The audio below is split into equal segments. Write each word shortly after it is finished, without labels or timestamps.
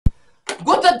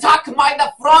Guten Tag,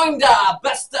 meine Freunde!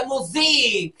 Beste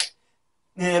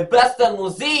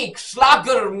Musik,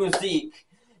 Schlagermusik.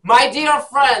 My dear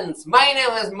friends, my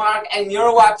name is Mark and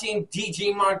you're watching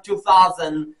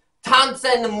DJMark2000.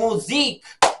 Tanzen Musik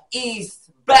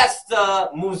ist beste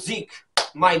Musik,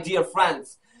 my dear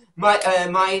friends.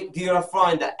 My dear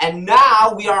friend. And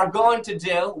now we are going to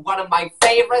do one of my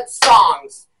favorite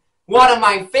songs. One of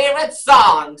my favorite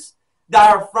songs that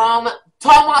are from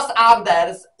Thomas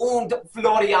Anders und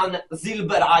Florian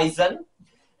Silbereisen.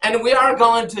 And we are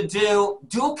going to do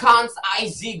Du kannst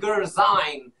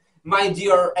sein, my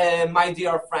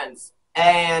dear friends.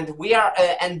 And we are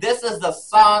and this is the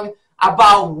song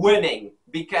about winning,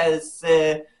 because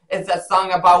it's a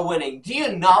song about winning. Do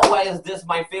you know why is this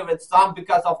my favorite song?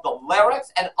 Because of the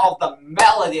lyrics and of the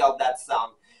melody of that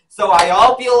song. So I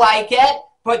hope you like it.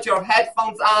 Put your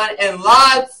headphones on and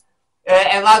let's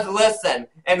listen.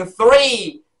 And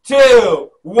 3,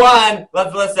 2, 1,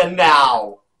 let's listen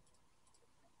now.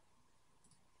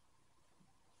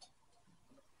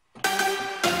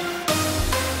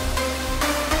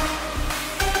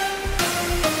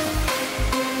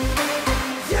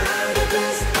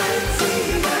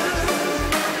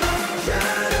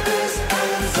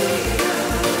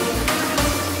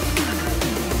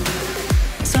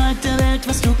 Zeig der Welt,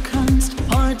 was du kannst.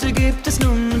 Heute gibt es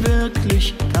nun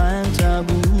wirklich kein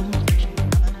Tabu.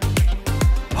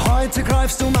 Heute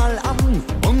greifst du mal an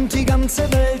und die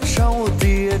ganze Welt schaut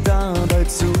dir dabei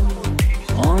zu.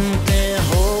 Und der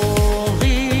Horizont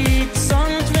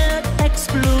wird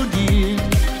explodieren.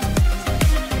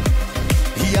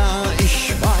 Ja,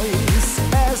 ich weiß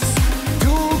es,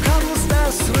 du kannst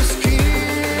es riskieren.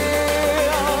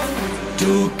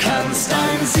 Du kannst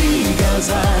ein Sieger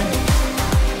sein.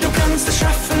 Du kannst es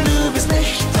schaffen, du bist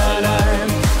nicht allein.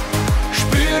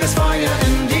 Spür das Feuer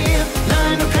in dir,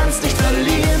 nein, du kannst nicht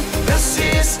verlieren. Das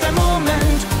hier ist der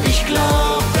Moment, ich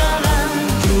glaub daran.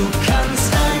 Du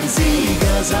kannst ein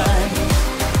Sieger sein.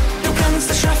 Du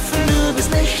kannst es schaffen, du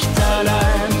bist nicht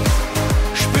allein.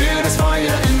 Spür das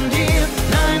Feuer in dir,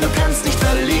 nein, du kannst nicht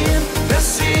verlieren.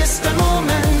 Das hier ist der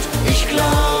Moment, ich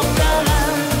glaub daran.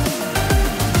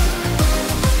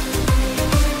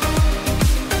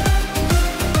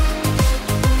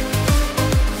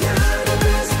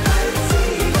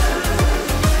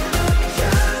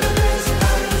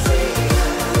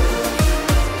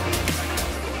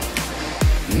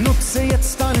 Nutze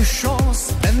jetzt deine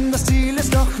Chance, denn das Ziel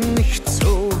ist doch nicht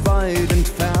so weit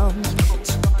entfernt.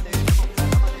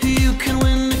 You can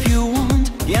win if you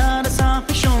want, ja, das hab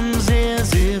ich schon sehr,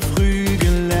 sehr früh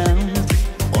gelernt.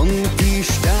 Und die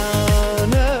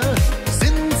Sterne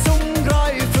sind zum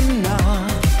Greifen nah.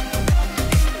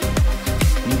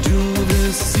 Du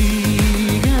wirst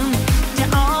siegen, der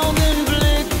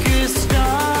Augenblick ist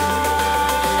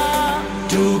da.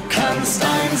 Du kannst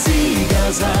ein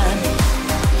Sieger sein.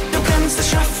 Du kannst es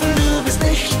schaffen, du bist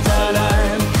nicht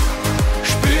allein.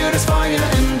 Spür das Feuer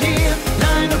in dir,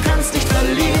 nein, du kannst nicht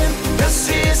verlieren. Das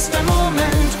hier ist der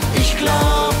Moment, ich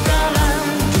glaub daran.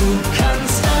 Du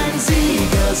kannst ein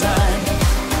Sieger sein.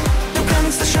 Du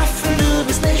kannst es schaffen, du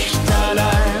bist nicht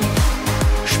allein.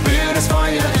 Spür das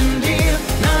Feuer in dir,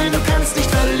 nein, du kannst nicht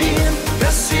verlieren.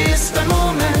 Das hier ist der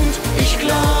Moment, ich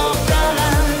glaub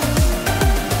daran.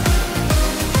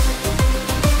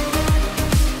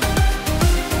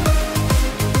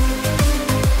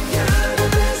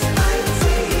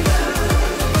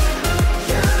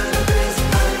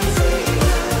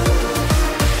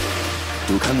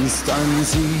 Du kannst ein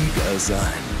Sieger sein.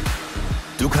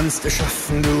 Du kannst es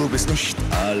schaffen, du bist nicht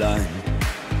allein.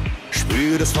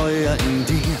 Spür das Feuer in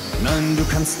dir, nein, du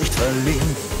kannst nicht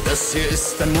verlieren. Das hier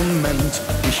ist ein Moment,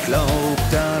 ich glaub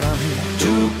daran.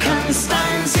 Du kannst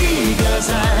ein Sieger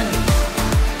sein.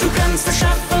 Du kannst es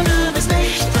schaffen, du bist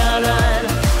nicht allein.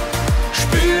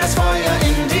 Spür das Feuer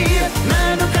in dir,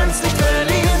 nein, du kannst nicht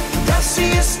verlieren. Das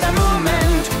hier ist der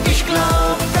Moment, ich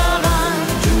glaub daran.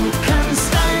 Du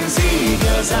kannst ein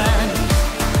Sieger sein.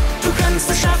 Du kannst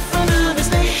es schaffen, du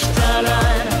bist nicht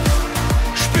allein.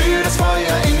 Spür das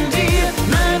Feuer in dir,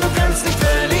 nein, du kannst nicht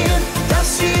verlieren.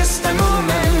 Das hier ist der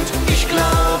Moment, ich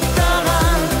glaub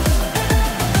daran.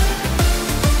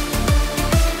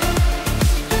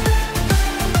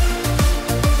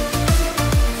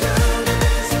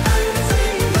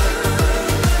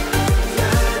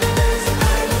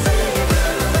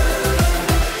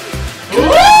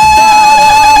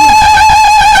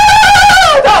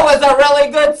 That was a really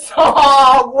good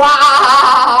song.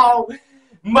 Wow.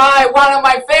 One of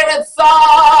my favorite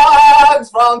songs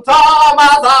from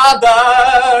Thomas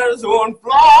Anders und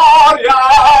Florian.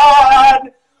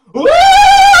 Woo!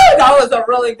 That was a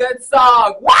really good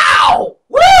song. Wow!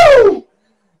 Woo!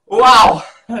 Wow!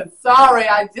 Sorry,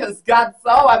 I just got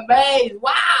so amazed.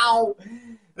 Wow!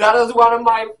 That is one of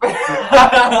my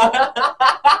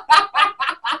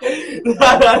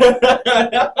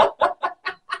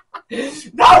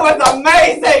That was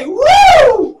amazing!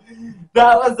 Woo!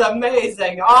 That was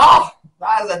amazing. Oh,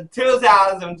 that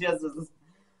enthusiasm just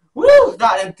woo!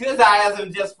 That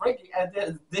enthusiasm just freaking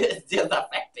this just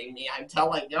affecting me, I'm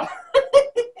telling you.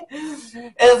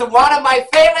 It's one of my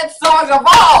favorite songs of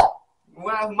all!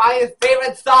 One of my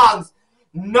favorite songs.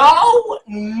 No,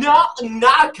 not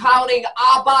counting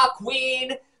ABBA,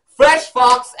 Queen, Fresh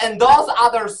Fox, and those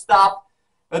other stuff.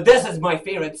 But this is my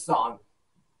favorite song.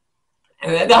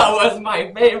 And that was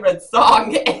my favorite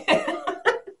song.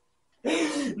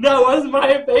 That was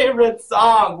my favorite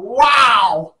song.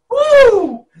 Wow!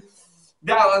 Woo!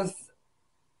 That was...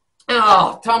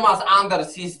 Oh, Thomas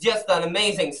Anders, he's just an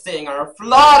amazing singer.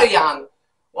 Florian!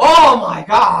 Oh my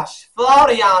gosh!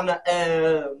 Florian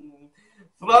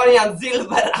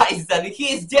Silbereisen,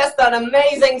 he's just an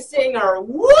amazing singer.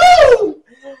 Woo!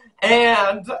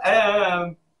 And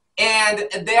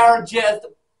they're just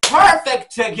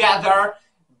perfect together,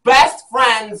 best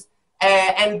friends.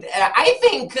 And I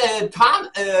think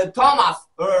Thomas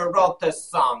wrote this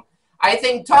song. I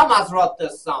think Thomas wrote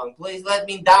this song. Please let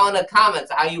me down in the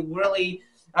comments. I'm really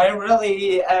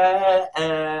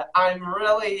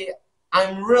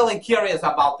curious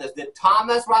about this. Did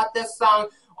Thomas write this song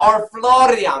or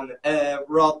Florian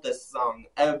wrote this song?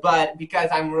 But because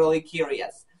I'm really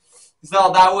curious.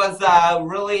 So that was a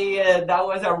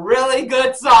really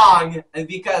good song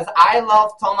because I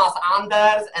love Thomas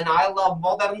Anders and I love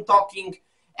Modern Talking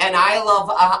and I love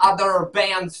other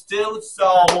bands too.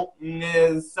 So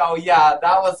yeah,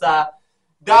 that was the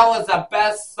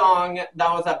best song.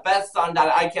 That was the best song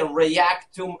that I can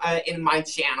react to in my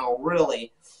channel.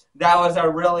 Really, that was a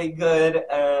really good.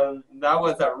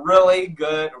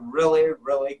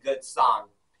 Really good song.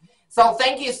 So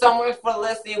thank you so much for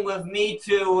listening with me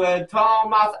to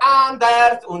Thomas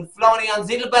Anders und Florian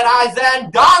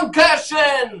Silbereisen.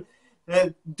 Dankeschön!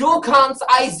 Du kannst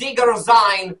ein Sieger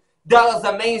sein. That was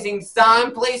amazing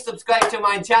time. Please subscribe to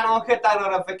my channel. Hit that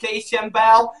notification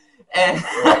bell. And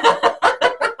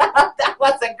that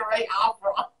was a great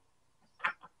opera.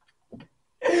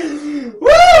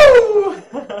 Woo!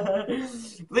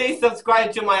 Please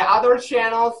subscribe to my other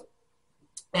channels.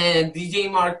 And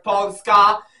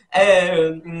DJMark2000.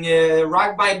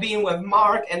 Rock by Being with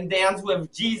Mark and Dance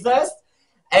with Jesus.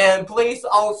 And please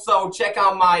also check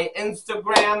out my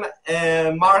Instagram,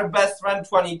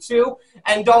 MarkBestFriend22.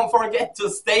 And don't forget to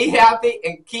stay happy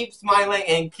and keep smiling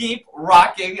and keep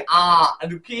rocking on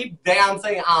and keep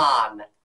dancing on.